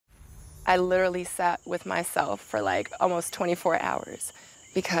I literally sat with myself for like almost 24 hours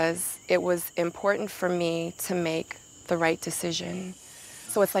because it was important for me to make the right decision.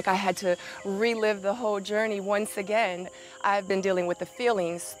 So it's like I had to relive the whole journey once again. I've been dealing with the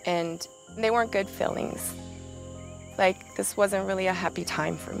feelings, and they weren't good feelings. Like, this wasn't really a happy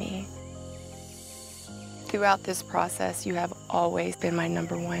time for me. Throughout this process, you have always been my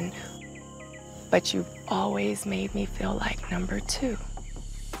number one, but you've always made me feel like number two.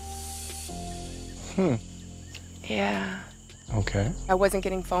 Yeah. Okay. I wasn't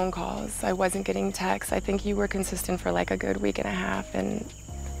getting phone calls. I wasn't getting texts. I think you were consistent for like a good week and a half, and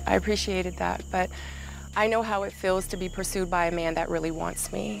I appreciated that. But I know how it feels to be pursued by a man that really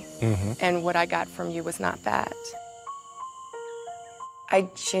wants me. And what I got from you was not that. I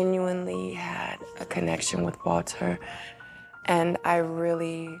genuinely had a connection with Walter, and I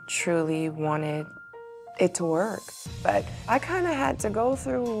really, truly wanted it to work. But I kind of had to go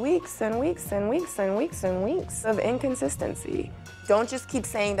through weeks and weeks and weeks and weeks and weeks of inconsistency. Don't just keep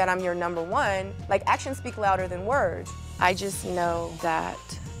saying that I'm your number one. Like, actions speak louder than words. I just know that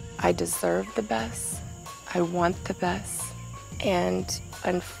I deserve the best. I want the best. And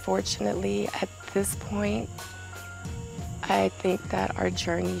unfortunately, at this point, I think that our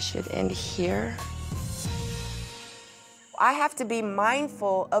journey should end here. I have to be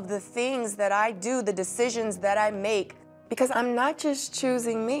mindful of the things that I do, the decisions that I make, because I'm not just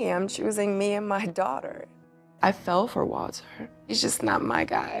choosing me, I'm choosing me and my daughter. I fell for Walter. He's just not my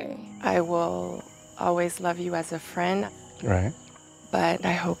guy. I will always love you as a friend. Right. But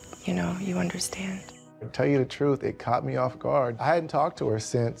I hope, you understand. To tell you the truth, it caught me off guard. I hadn't talked to her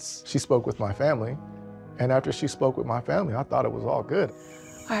since she spoke with my family. And after she spoke with my family, I thought it was all good.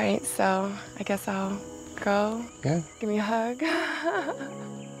 All right, so I guess I'll go. Yeah. Give me a hug.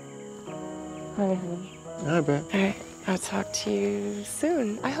 All right, babe. All right, I'll talk to you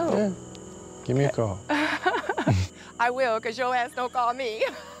soon, I hope. Yeah. Give me a call. I will, because your ass don't call me.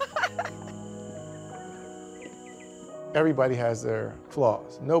 Everybody has their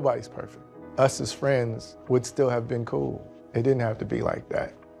flaws. Nobody's perfect. Us as friends would still have been cool. It didn't have to be like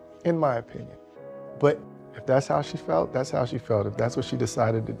that, in my opinion. But if that's how she felt, that's how she felt. If that's what she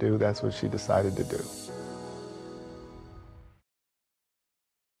decided to do, that's what she decided to do.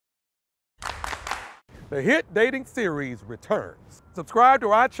 The hit dating series returns. Subscribe to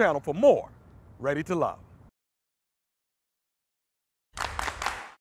our channel for more Ready to Love.